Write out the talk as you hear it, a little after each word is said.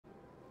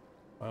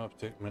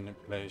Optic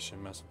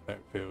manipulation, mass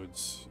effect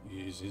fields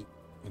used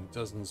in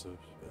dozens of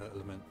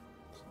element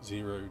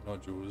zero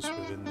nodules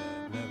within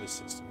their nervous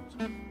systems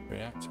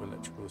react to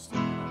electrical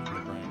stimuli from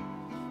the brain.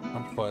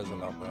 Amplifiers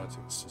allow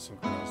biotics to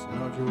synchronize the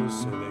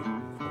nodules so they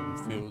can form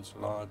fields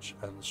large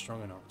and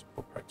strong enough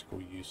for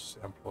practical use.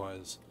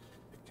 Amplifiers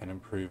can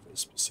improve a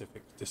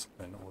specific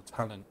discipline or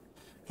talent.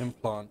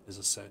 Implant is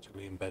a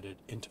surgically embedded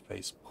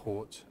interface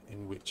port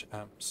in which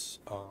amps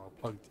are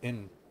plugged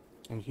in.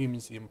 On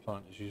humans, the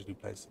implant is usually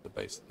placed at the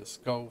base of the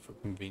skull for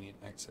convenient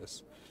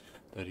access,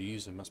 though the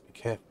user must be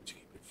careful to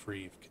keep it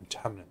free of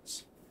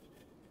contaminants.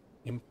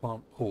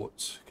 Implant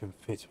ports can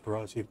fit a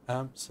variety of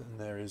amps, and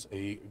there is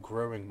a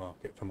growing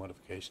market for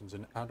modifications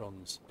and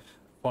add-ons.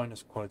 The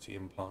finest quality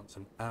implants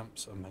and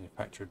amps are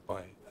manufactured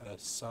by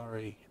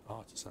Asari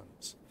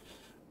artisans.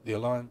 The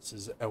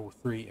Alliance's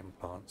L3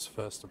 implants,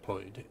 first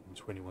deployed in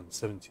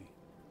 2170,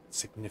 a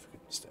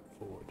significant step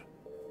forward.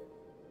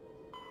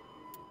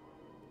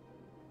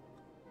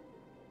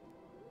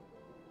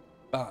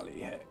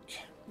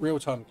 Ballyheck.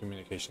 Real-time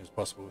communication is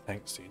possible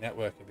thanks to a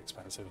network of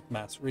expansive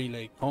mass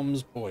relay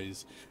comms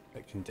buoys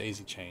that can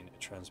daisy-chain a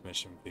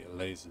transmission via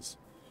lasers.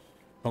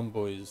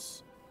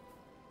 Convoys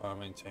are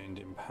maintained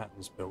in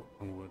patterns built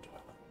onward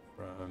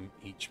from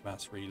each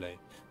mass relay.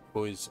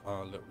 Buoys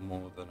are little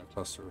more than a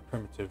cluster of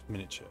primitive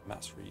miniature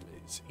mass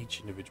relays.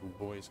 Each individual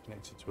buoy is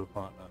connected to a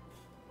partner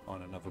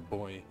on another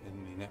buoy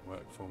in the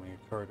network, forming a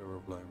corridor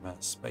of low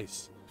mass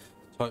space.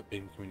 Tight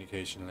beam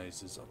communication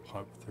lasers are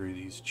piped through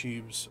these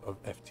tubes of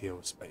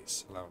FTL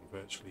space, allowing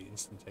virtually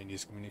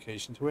instantaneous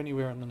communication to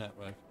anywhere on the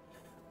network.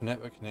 The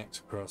network connects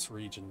across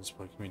regions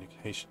by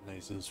communication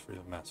lasers through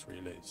the mass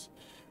relays.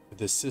 With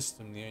this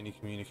system, the only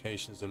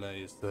communications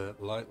delay is the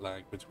light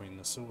lag between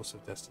the source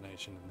of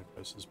destination and the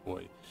closest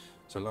buoy,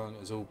 so long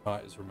as all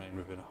parties remain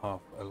within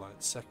half a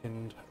light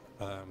second,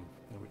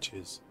 which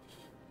is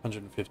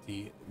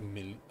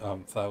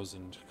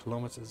 150,000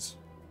 kilometers.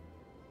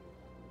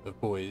 Of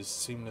buoys,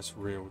 seamless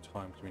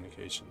real-time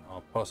communication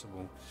are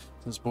possible.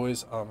 Since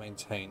buoys are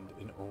maintained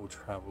in all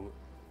travel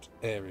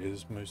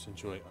areas, most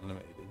enjoy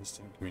unlimited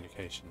instant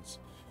communications.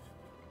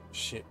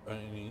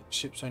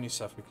 Ships only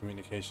suffer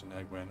communication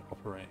lag when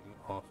operating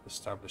off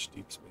established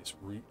deep space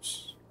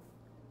routes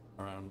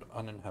around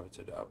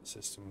uninhabited outer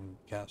system,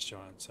 gas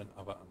giants, and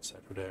other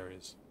unsettled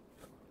areas.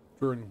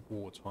 During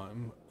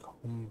wartime,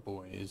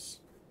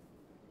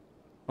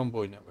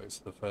 convoy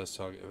networks are the first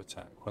target of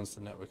attack. Once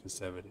the network is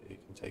severed, it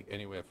can take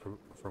anywhere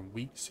from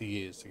weeks to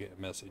years to get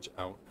a message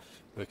out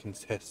of a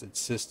contested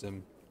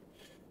system.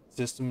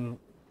 Systems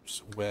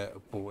where a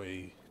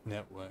buoy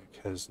network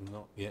has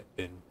not yet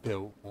been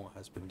built or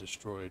has been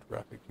destroyed.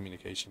 Rapid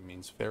communication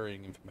means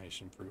ferrying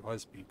information through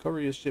high-speed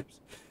courier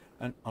ships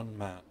and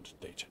unmanned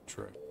data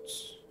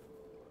drones.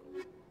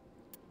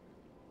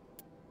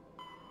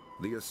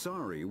 The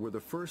Asari were the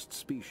first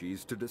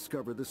species to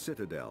discover the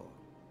Citadel.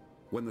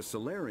 When the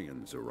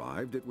Solarians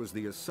arrived, it was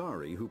the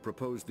Asari who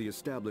proposed the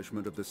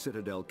establishment of the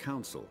Citadel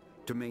Council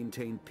to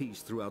maintain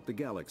peace throughout the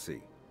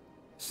galaxy.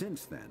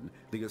 Since then,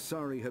 the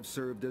Asari have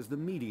served as the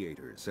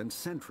mediators and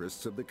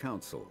centrists of the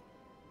Council.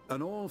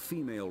 An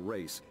all-female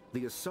race,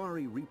 the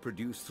Asari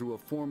reproduce through a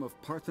form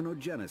of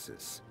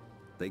parthenogenesis.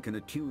 They can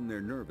attune their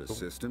nervous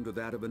system to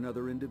that of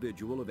another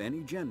individual of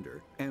any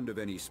gender and of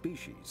any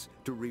species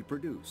to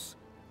reproduce.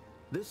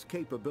 This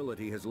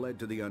capability has led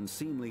to the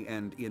unseemly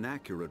and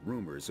inaccurate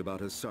rumors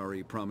about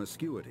Asari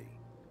promiscuity.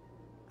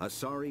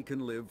 Asari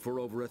can live for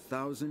over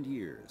 1,000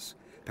 years,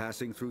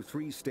 passing through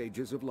 3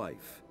 stages of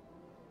life.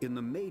 In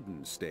the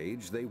maiden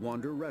stage, they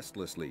wander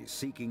restlessly,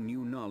 seeking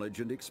new knowledge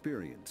and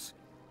experience.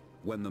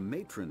 When the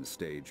matron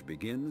stage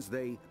begins,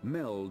 they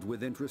meld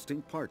with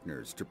interesting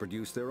partners to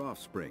produce their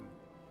offspring.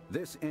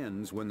 This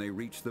ends when they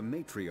reach the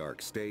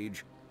matriarch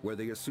stage, where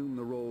they assume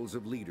the roles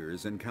of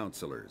leaders and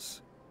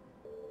counselors.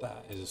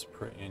 That is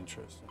pretty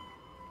interesting.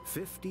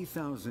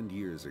 50,000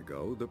 years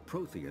ago, the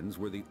Protheans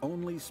were the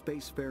only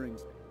spacefaring...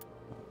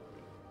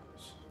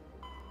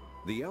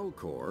 The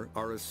Elcor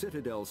are a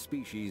Citadel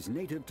species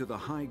native to the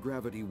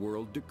high-gravity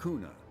world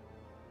Dakuna.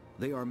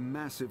 They are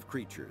massive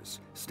creatures,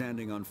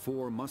 standing on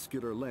 4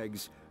 muscular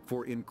legs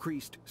for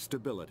increased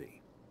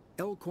stability.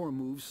 Elcor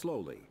move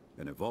slowly,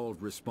 an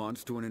evolved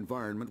response to an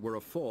environment where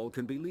a fall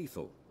can be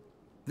lethal.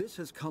 This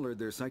has colored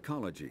their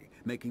psychology,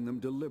 making them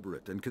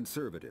deliberate and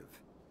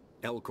conservative.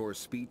 Elcor's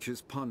speech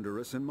is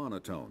ponderous and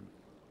monotone.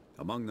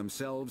 Among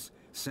themselves,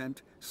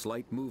 scent,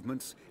 slight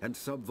movements, and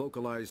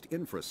sub-vocalized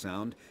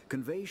infrasound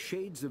convey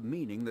shades of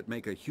meaning that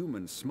make a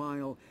human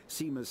smile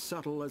seem as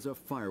subtle as a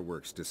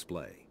fireworks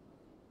display.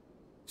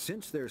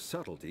 Since their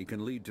subtlety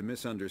can lead to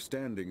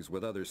misunderstandings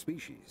with other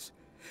species,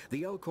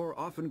 the Elcor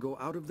often go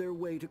out of their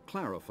way to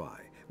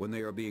clarify when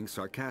they are being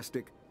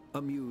sarcastic,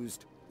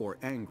 amused, or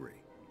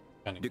angry.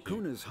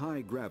 Dakuna's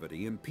high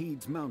gravity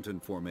impedes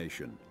mountain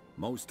formation.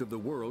 Most of the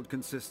world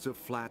consists of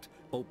flat,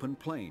 open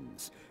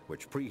plains,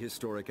 which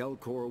prehistoric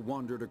Elcor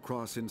wandered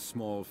across in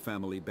small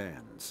family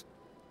bands.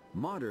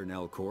 Modern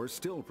Elcor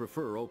still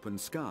prefer open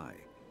sky,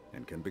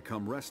 and can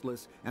become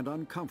restless and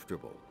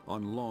uncomfortable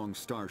on long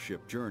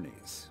starship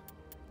journeys.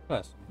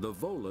 Bless. The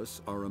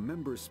Volus are a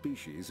member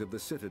species of the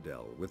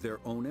Citadel with their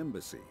own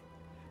embassy,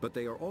 but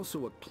they are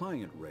also a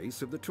client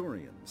race of the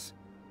Turians.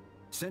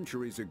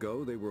 Centuries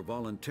ago, they were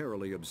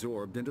voluntarily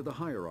absorbed into the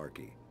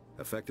hierarchy,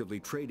 effectively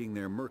trading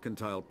their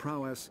mercantile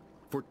prowess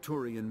for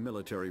Turian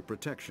military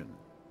protection.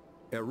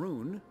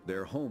 Erun,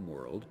 their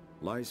homeworld,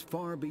 lies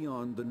far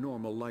beyond the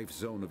normal life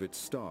zone of its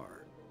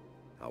star.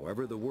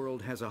 However, the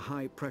world has a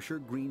high-pressure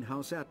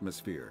greenhouse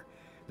atmosphere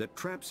that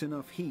traps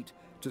enough heat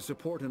to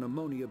support an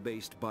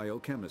ammonia-based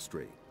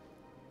biochemistry.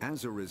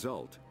 As a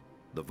result,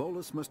 the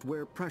Volus must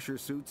wear pressure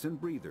suits and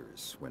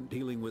breathers when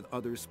dealing with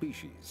other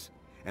species,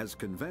 as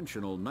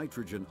conventional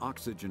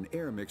nitrogen-oxygen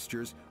air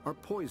mixtures are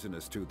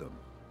poisonous to them,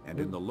 and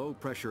in the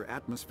low-pressure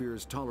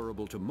atmospheres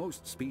tolerable to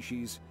most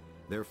species,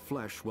 their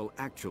flesh will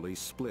actually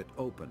split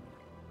open.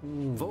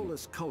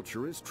 Volus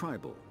culture is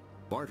tribal,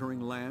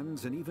 bartering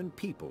lands and even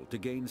people to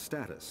gain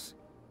status.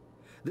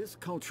 This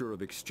culture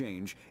of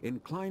exchange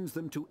inclines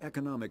them to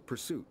economic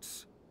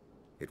pursuits.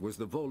 It was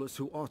the Volus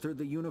who authored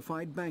the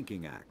Unified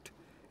Banking Act,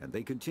 and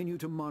they continue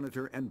to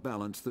monitor and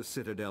balance the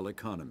Citadel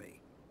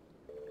economy.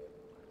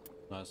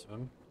 Nice of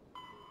him.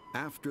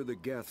 After the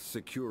Geth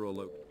secure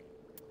a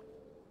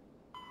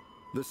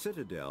the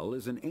Citadel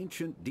is an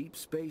ancient deep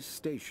space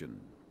station,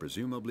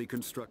 presumably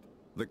constructed.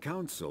 The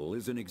Council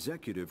is an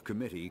executive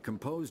committee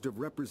composed of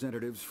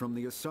representatives from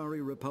the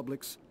Asari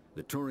Republics,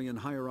 the Turian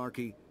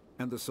hierarchy,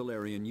 and the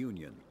Solarian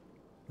Union.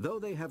 Though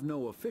they have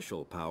no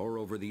official power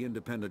over the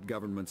independent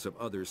governments of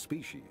other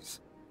species,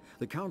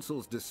 the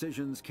Council's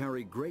decisions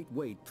carry great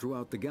weight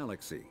throughout the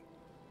galaxy.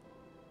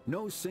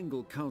 No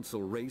single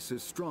Council race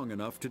is strong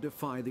enough to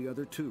defy the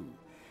other two,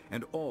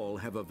 and all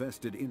have a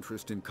vested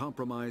interest in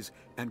compromise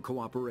and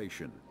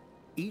cooperation.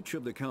 Each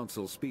of the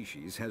Council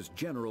species has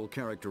general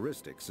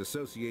characteristics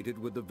associated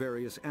with the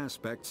various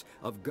aspects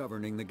of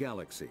governing the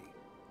galaxy.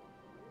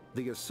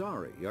 The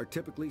Asari are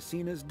typically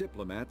seen as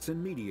diplomats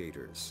and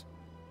mediators.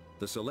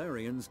 The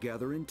Solarians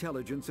gather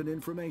intelligence and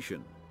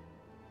information.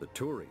 The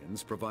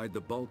Turians provide the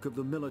bulk of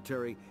the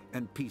military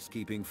and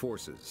peacekeeping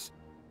forces.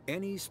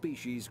 Any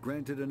species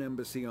granted an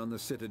embassy on the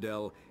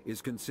Citadel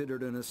is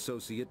considered an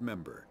associate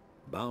member,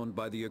 bound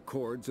by the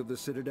accords of the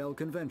Citadel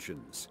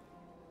Conventions.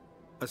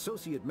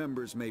 Associate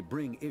members may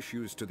bring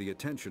issues to the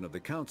attention of the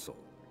Council,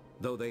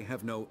 though they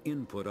have no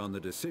input on the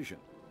decision.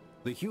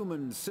 The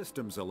Human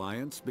Systems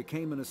Alliance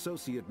became an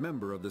associate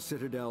member of the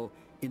Citadel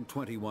in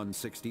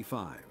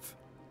 2165.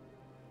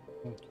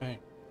 Okay.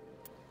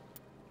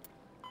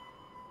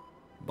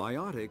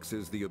 Biotics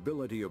is the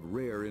ability of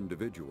rare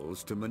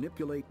individuals to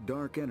manipulate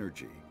dark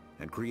energy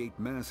and create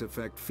mass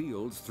effect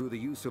fields through the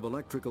use of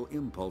electrical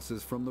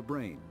impulses from the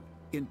brain.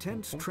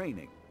 Intense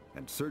training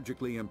and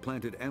surgically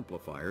implanted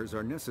amplifiers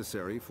are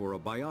necessary for a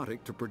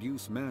biotic to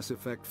produce mass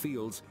effect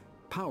fields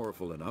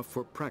powerful enough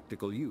for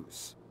practical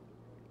use.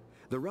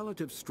 The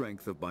relative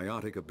strength of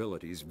biotic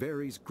abilities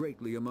varies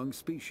greatly among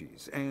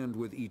species and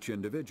with each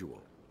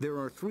individual. There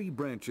are three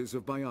branches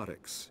of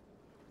biotics.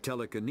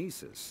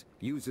 Telekinesis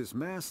uses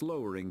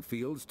mass-lowering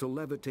fields to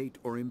levitate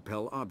or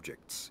impel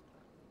objects.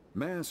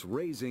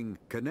 Mass-raising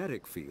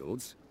kinetic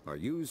fields are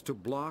used to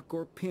block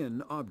or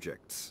pin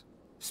objects.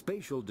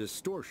 Spatial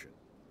distortion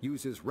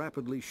uses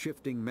rapidly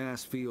shifting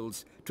mass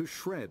fields to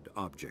shred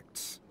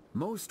objects.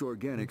 Most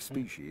organic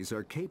species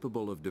are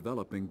capable of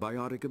developing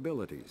biotic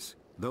abilities,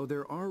 though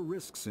there are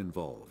risks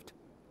involved.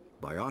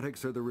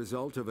 Biotics are the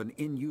result of an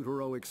in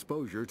utero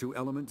exposure to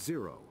element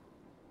 0.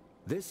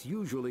 This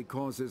usually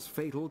causes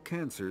fatal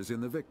cancers in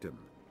the victim,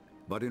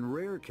 but in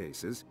rare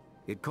cases,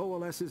 it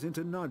coalesces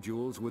into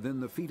nodules within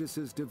the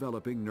fetus's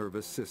developing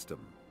nervous system.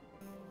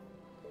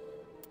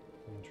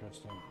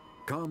 Interesting.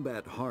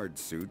 Combat hard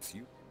suits.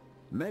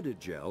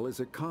 Medigel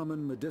is a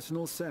common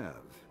medicinal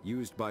salve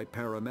used by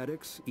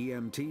paramedics,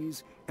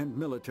 EMTs, and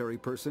military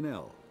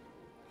personnel.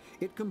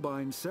 It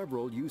combines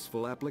several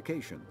useful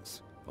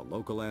applications: a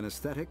local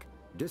anesthetic,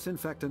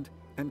 disinfectant,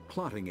 and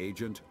clotting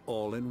agent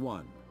all in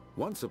one.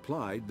 Once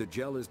applied, the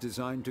gel is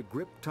designed to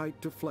grip tight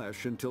to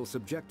flesh until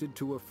subjected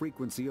to a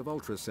frequency of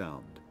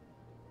ultrasound.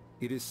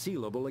 It is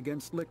sealable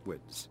against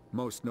liquids,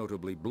 most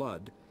notably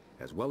blood,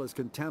 as well as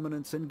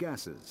contaminants and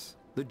gases.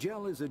 The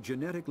gel is a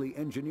genetically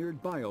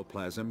engineered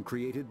bioplasm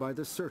created by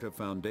the CERTA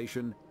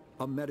Foundation,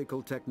 a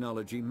medical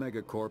technology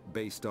megacorp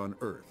based on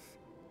Earth.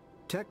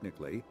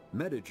 Technically,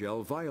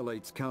 Medigel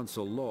violates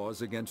Council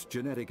laws against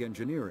genetic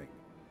engineering,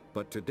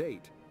 but to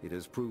date, it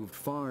has proved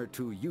far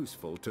too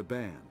useful to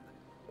ban.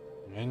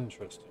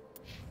 Interesting.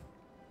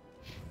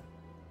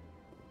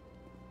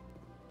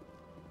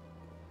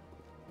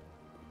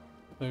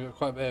 We've got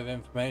quite a bit of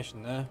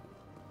information there.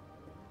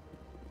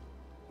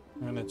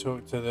 I'm going to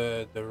talk to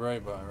the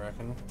robot, I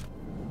reckon.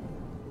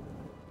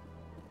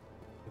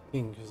 I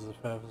think is the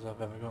furthest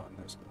I've ever gotten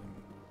this game.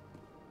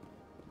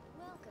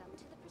 Welcome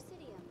to the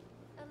Presidium.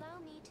 Allow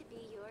me to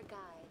be your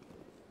guide.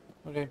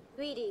 Okay.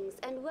 Greetings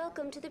and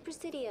welcome to the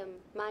Presidium.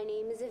 My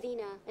name is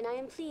Avina, and I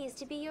am pleased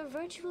to be your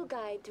virtual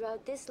guide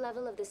throughout this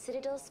level of the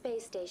Citadel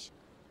space station.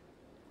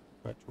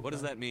 What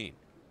does that mean?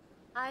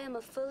 I am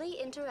a fully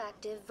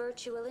interactive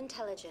virtual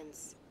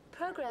intelligence.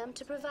 programmed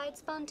to provide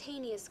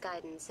spontaneous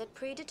guidance at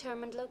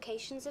predetermined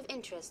locations of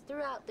interest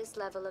throughout this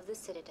level of the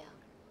Citadel.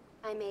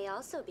 I may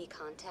also be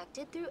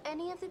contacted through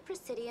any of the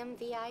Presidium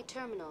VI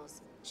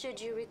terminals, should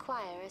you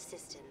require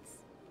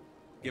assistance.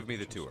 Give me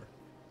the tour.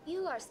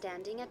 You are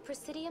standing at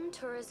Presidium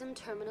Tourism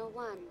Terminal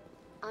 1.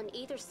 On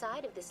either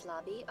side of this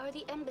lobby are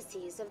the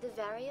embassies of the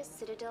various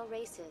Citadel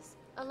races,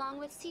 along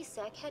with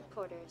CSEC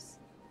headquarters.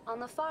 On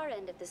the far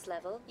end of this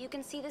level, you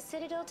can see the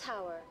Citadel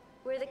Tower,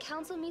 where the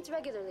Council meets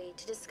regularly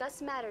to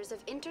discuss matters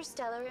of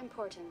interstellar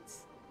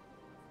importance.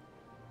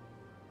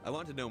 I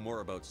want to know more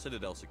about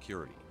Citadel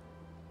security.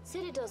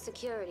 Citadel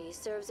security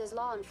serves as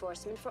law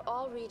enforcement for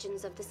all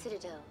regions of the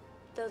Citadel,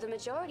 though the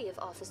majority of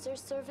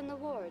officers serve in the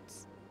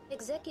wards.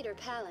 Executor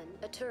Palin,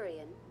 a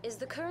Turian, is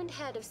the current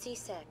head of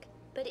CSEC,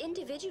 but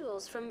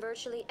individuals from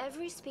virtually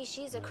every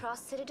species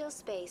across Citadel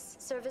space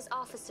serve as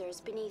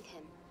officers beneath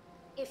him.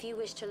 If you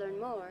wish to learn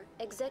more,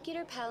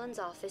 Executor Palin's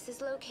office is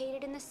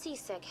located in the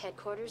CSEC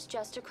headquarters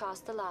just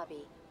across the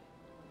lobby.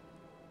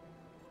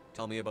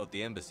 Tell me about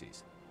the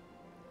embassies.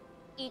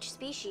 Each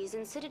species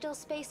in Citadel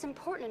space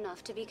important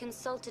enough to be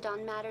consulted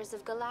on matters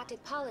of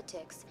galactic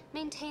politics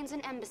maintains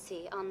an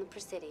embassy on the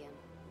Presidium.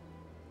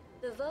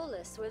 The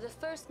Volus were the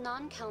first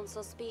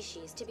non-council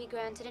species to be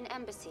granted an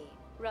embassy,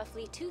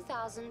 roughly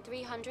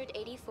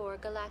 2,384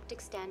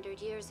 galactic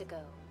standard years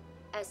ago.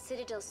 As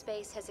Citadel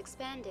space has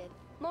expanded,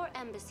 more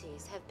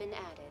embassies have been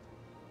added.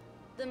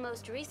 The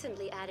most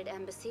recently added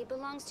embassy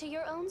belongs to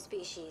your own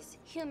species,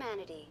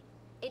 humanity.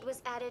 It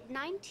was added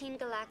 19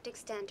 galactic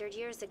standard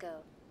years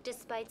ago,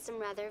 despite some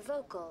rather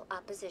vocal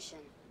opposition.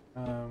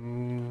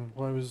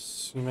 Why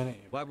was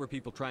humanity? Why were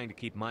people trying to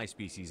keep my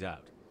species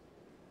out?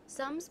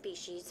 Some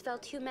species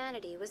felt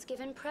humanity was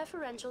given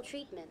preferential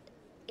treatment.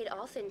 It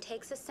often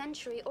takes a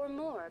century or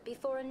more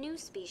before a new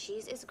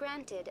species is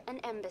granted an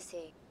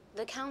embassy.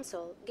 The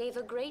Council gave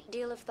a great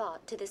deal of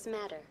thought to this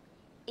matter.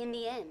 In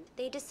the end,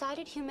 they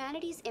decided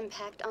humanity's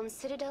impact on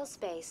Citadel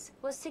space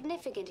was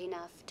significant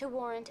enough to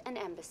warrant an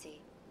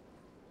embassy.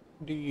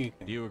 Do you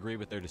think? Do you agree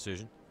with their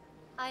decision?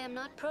 I am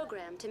not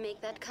programmed to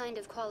make that kind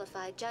of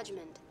qualified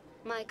judgment.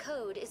 My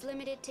code is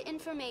limited to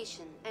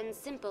information and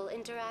simple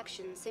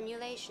interaction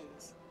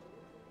simulations.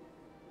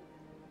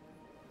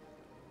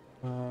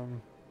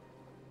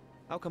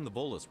 How come the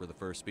Volus were the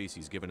first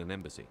species given an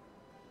embassy?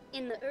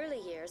 In the early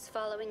years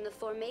following the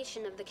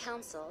formation of the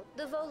Council,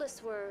 the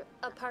Volus were,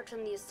 apart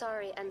from the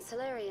Asari and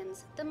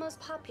Solarians, the most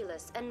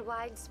populous and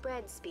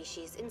widespread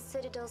species in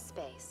Citadel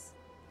space.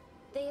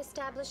 They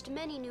established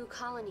many new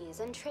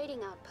colonies and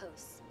trading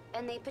outposts,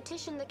 and they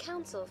petitioned the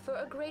Council for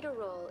a greater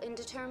role in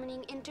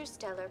determining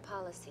interstellar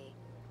policy.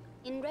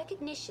 In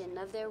recognition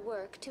of their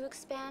work to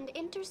expand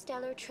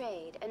interstellar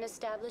trade and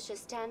establish a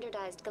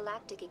standardized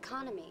galactic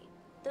economy,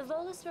 the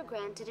Volus were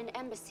granted an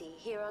embassy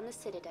here on the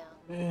Citadel.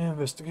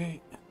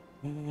 Investigate.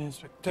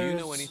 Do you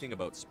know anything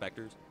about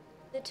specters?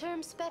 The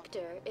term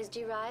Spectre is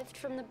derived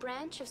from the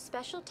branch of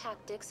Special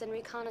Tactics and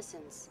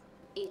Reconnaissance.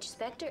 Each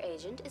Spectre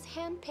agent is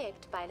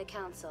handpicked by the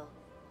Council.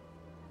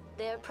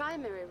 Their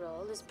primary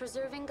role is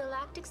preserving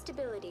galactic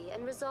stability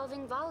and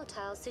resolving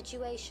volatile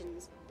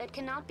situations that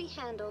cannot be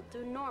handled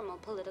through normal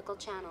political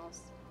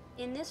channels.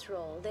 In this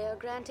role, they are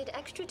granted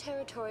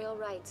extraterritorial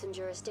rights and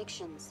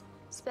jurisdictions.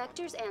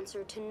 Spectres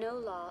answer to no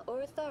law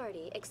or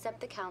authority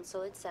except the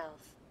Council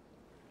itself.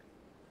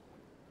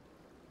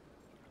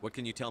 What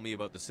can you tell me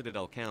about the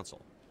Citadel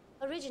Council?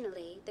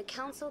 Originally, the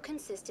Council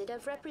consisted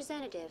of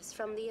representatives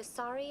from the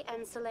Asari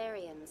and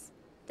Solarians,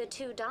 the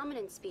two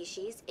dominant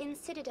species in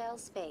Citadel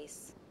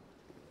space.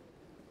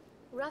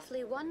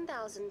 Roughly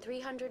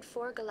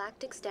 1,304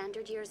 galactic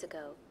standard years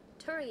ago,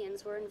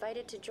 Turians were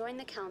invited to join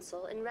the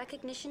Council in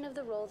recognition of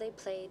the role they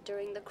played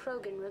during the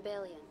Krogan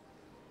Rebellion.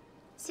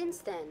 Since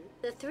then,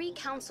 the three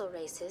Council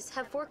races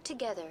have worked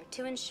together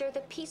to ensure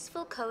the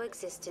peaceful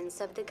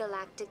coexistence of the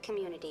galactic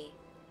community,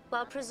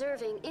 while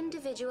preserving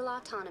individual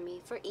autonomy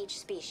for each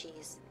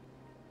species.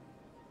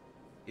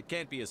 It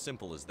can't be as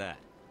simple as that.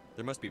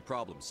 There must be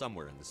problems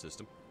somewhere in the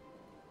system.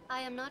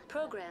 I am not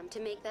programmed to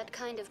make that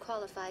kind of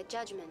qualified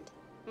judgment.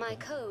 My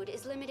code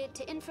is limited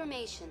to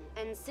information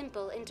and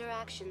simple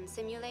interaction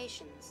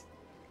simulations.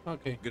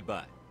 Okay.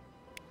 Goodbye.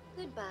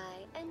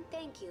 Goodbye, and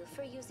thank you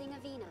for using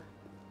Avina.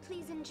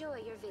 Please enjoy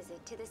your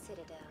visit to the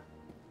Citadel.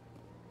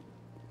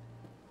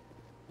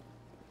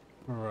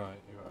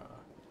 Right, you are.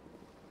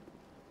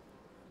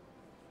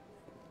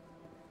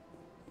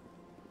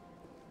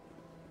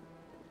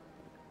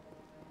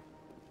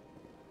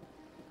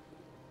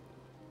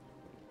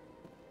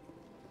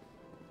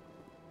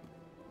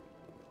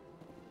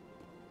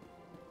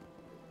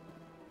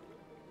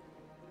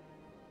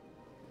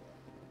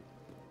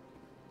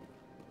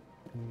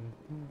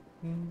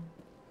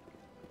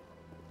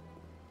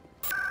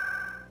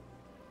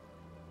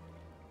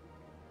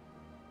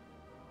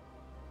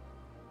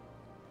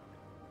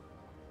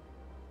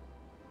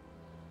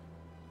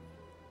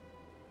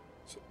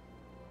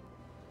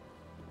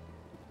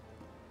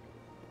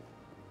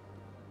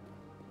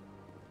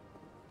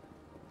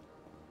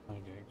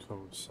 Okay,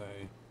 cool. So,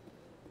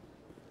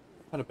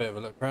 had a bit of a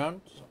look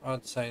around.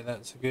 I'd say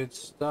that's a good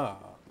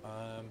start.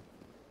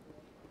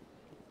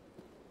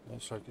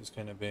 Looks like it's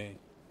going to be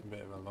a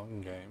bit of a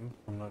long game,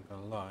 I'm not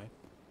going to lie.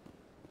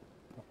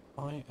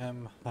 I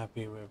am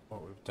happy with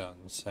what we've done,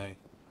 so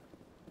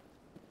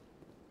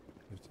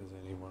if there's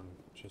anyone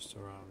just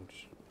around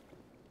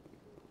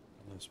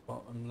on this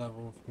bottom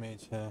level for me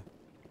to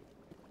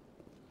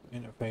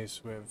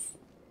interface with.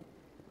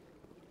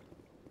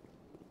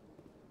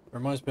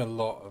 Reminds me a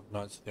lot of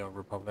Knights of the Old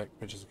Republic,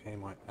 which is a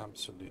game I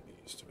absolutely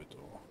used to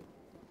adore.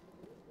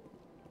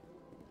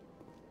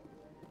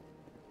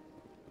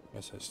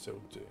 Guess I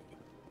still do.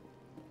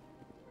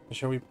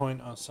 Shall we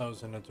point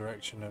ourselves in the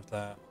direction of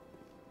that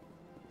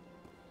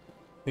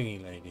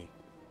thingy lady?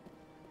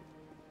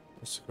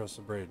 Just across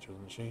the bridge,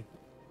 wasn't she?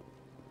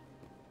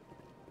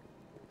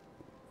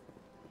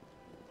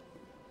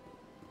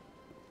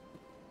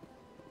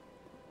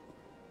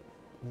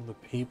 All the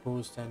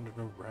people standing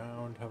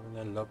around having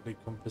their lovely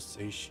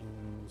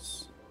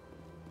conversations.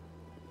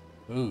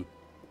 Ooh,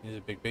 he's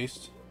a big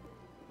beast.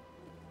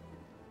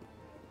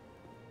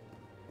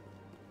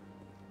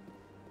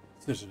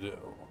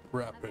 Citadel,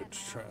 rapid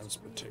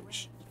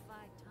transportation.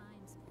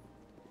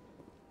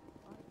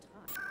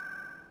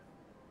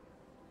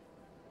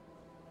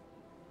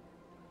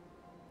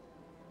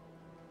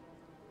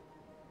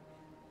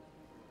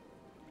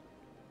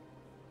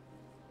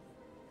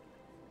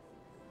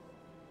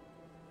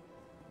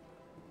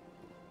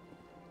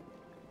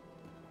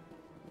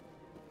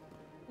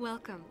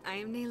 Welcome, I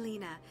am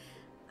Naylina.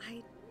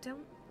 I don't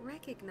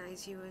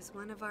recognize you as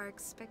one of our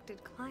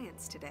expected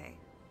clients today.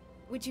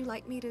 Would you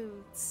like me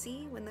to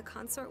see when the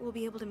consort will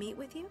be able to meet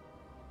with you?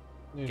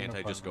 Yeah, Can't no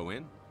I just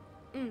problem.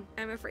 go in?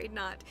 I'm afraid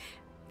not.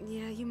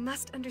 Yeah, you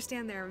must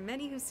understand there are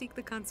many who seek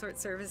the consort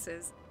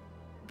services.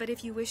 But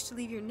if you wish to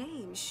leave your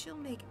name, she'll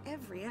make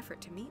every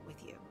effort to meet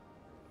with you.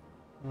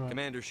 Right.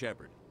 Commander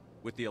Shepard,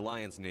 with the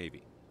Alliance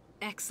Navy.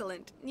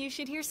 Excellent. You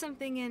should hear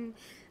something in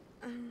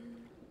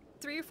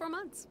 3 or 4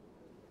 months.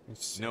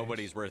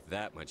 Nobody's worth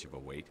that much of a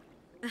wait.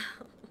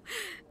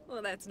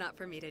 Well, that's not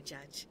for me to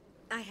judge.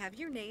 I have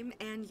your name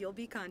and you'll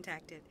be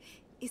contacted.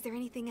 Is there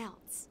anything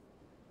else?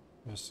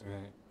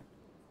 Investigate.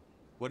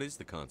 What is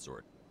the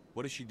consort?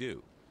 What does she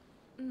do?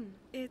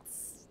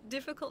 It's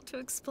difficult to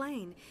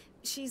explain.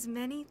 She's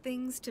many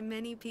things to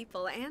many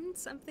people and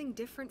something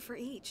different for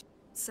each.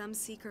 Some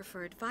seek her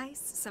for advice,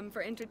 some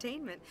for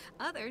entertainment,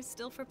 others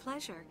still for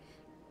pleasure.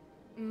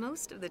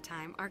 Most of the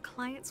time, our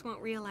clients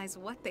won't realize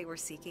what they were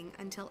seeking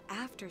until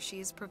after she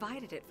has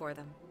provided it for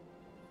them.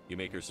 You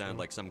make her sound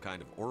like some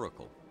kind of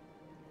oracle.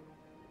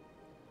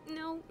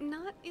 No,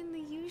 not in the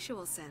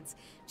usual sense.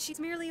 She's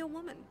merely a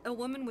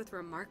woman with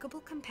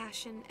remarkable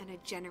compassion and a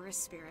generous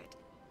spirit.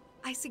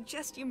 I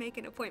suggest you make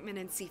an appointment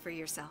and see for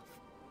yourself.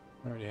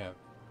 I already have.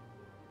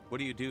 What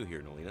do you do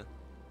here, Naylina?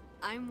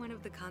 I'm one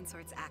of the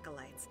consort's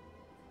acolytes.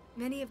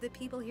 Many of the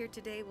people here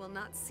today will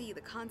not see the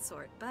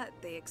consort, but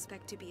they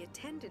expect to be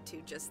attended to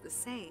just the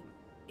same.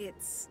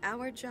 It's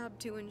our job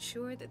to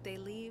ensure that they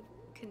leave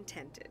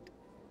contented.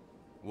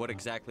 What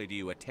exactly do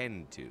you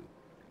attend to?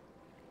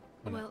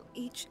 Well,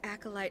 each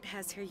acolyte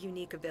has her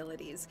unique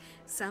abilities.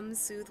 Some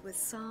soothe with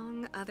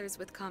song, others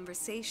with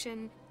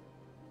conversation.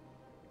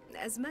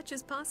 As much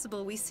as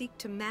possible, we seek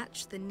to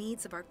match the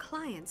needs of our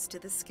clients to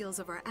the skills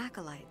of our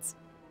acolytes.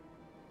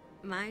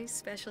 My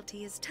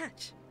specialty is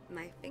touch.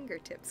 My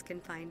fingertips can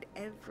find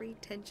every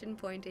tension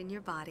point in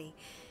your body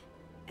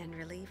and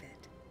relieve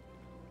it.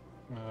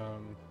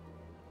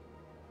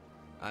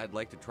 I'd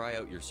like to try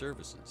out your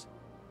services.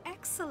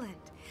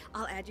 Excellent.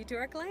 I'll add you to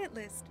our client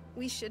list.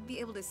 We should be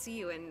able to see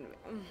you in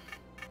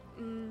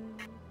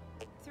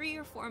 3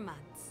 or 4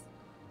 months.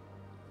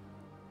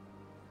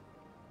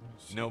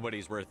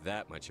 Nobody's worth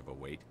that much of a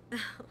wait.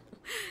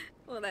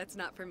 Well, that's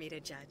not for me to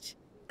judge.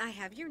 I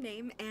have your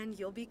name and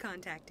you'll be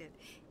contacted.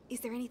 Is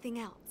there anything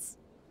else?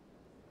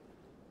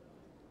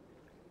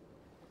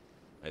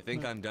 I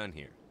think I'm done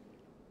here.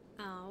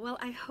 Oh, well,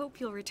 I hope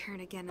you'll return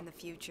again in the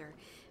future.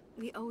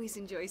 We always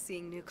enjoy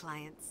seeing new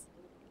clients.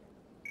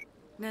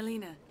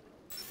 Naylina,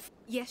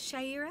 Yes,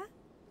 Shaira?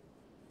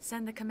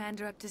 send the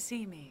commander up to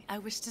see me. I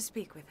wish to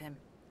speak with him.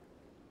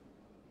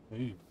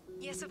 Ooh.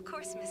 Yes, of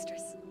course,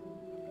 mistress.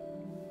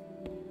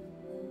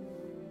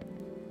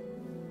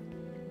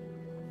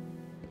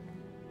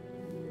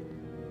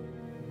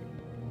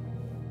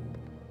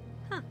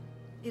 Huh.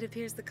 It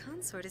appears the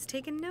consort has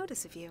taken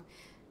notice of you.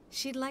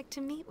 She'd like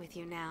to meet with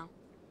you now.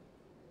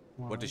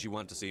 What does she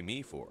want to see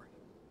me for?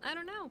 I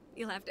don't know.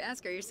 You'll have to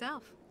ask her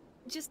yourself.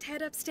 Just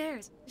head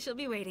upstairs. She'll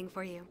be waiting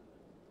for you.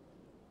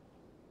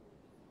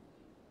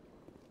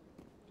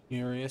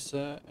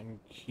 Curiouser and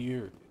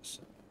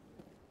curiouser.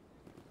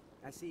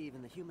 I see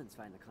even the humans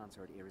find the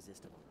consort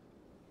irresistible.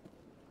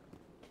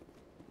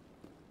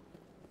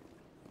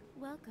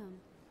 Welcome.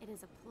 It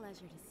is a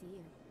pleasure to see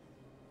you.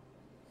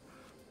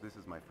 This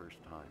is my first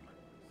time.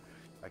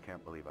 I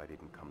can't believe I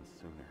didn't come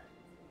sooner.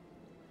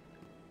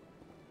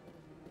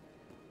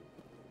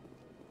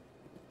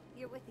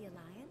 You're with the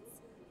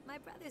Alliance? My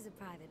brother's a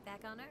private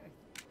back on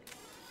Earth.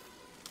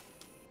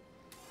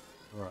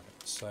 Right,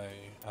 so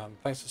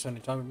thanks for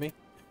spending time with me.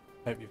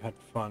 Hope you've had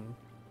fun.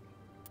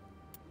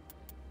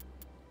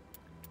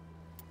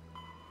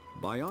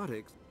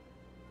 Biotics.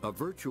 A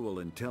virtual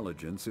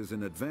intelligence is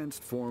an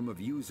advanced form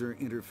of user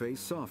interface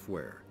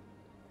software.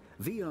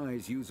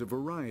 VIs use a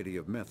variety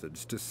of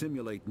methods to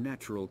simulate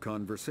natural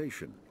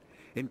conversation,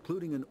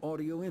 including an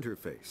audio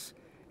interface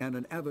and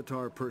an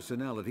avatar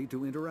personality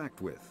to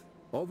interact with.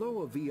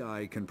 Although a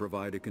VI can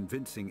provide a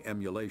convincing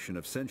emulation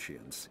of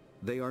sentience,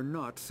 they are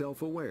not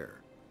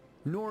self-aware,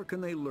 nor can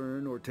they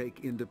learn or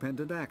take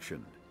independent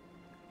action.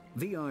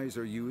 VIs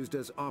are used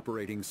as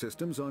operating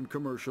systems on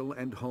commercial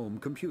and home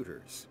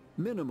computers.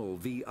 Minimal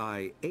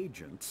VI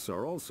agents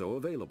are also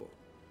available.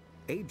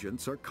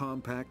 Agents are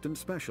compact and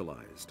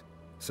specialized.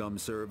 Some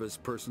serve as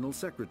personal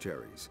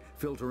secretaries,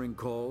 filtering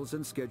calls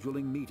and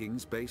scheduling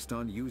meetings based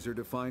on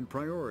user-defined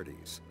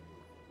priorities.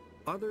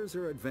 Others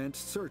are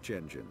advanced search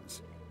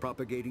engines,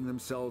 propagating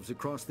themselves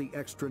across the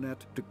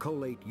extranet to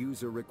collate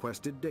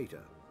user-requested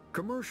data.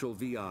 Commercial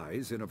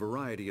VIs in a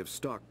variety of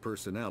stock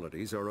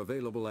personalities are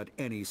available at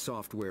any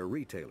software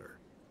retailer.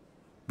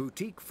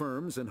 Boutique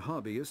firms and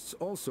hobbyists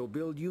also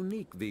build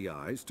unique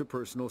VIs to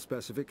personal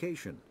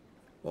specification.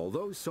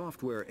 Although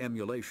software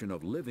emulation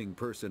of living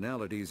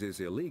personalities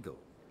is illegal,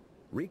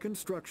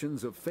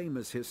 reconstructions of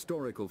famous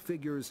historical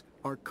figures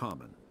are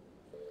common.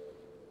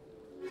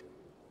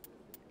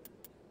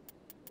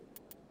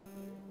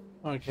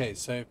 Okay,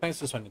 so thanks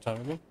for spending time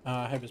with me.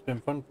 I hope it's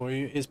been fun for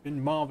you. It's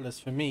been marvelous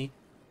for me.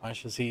 I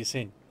shall see you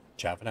soon.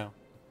 Ciao for now.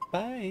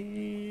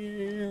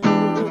 Bye.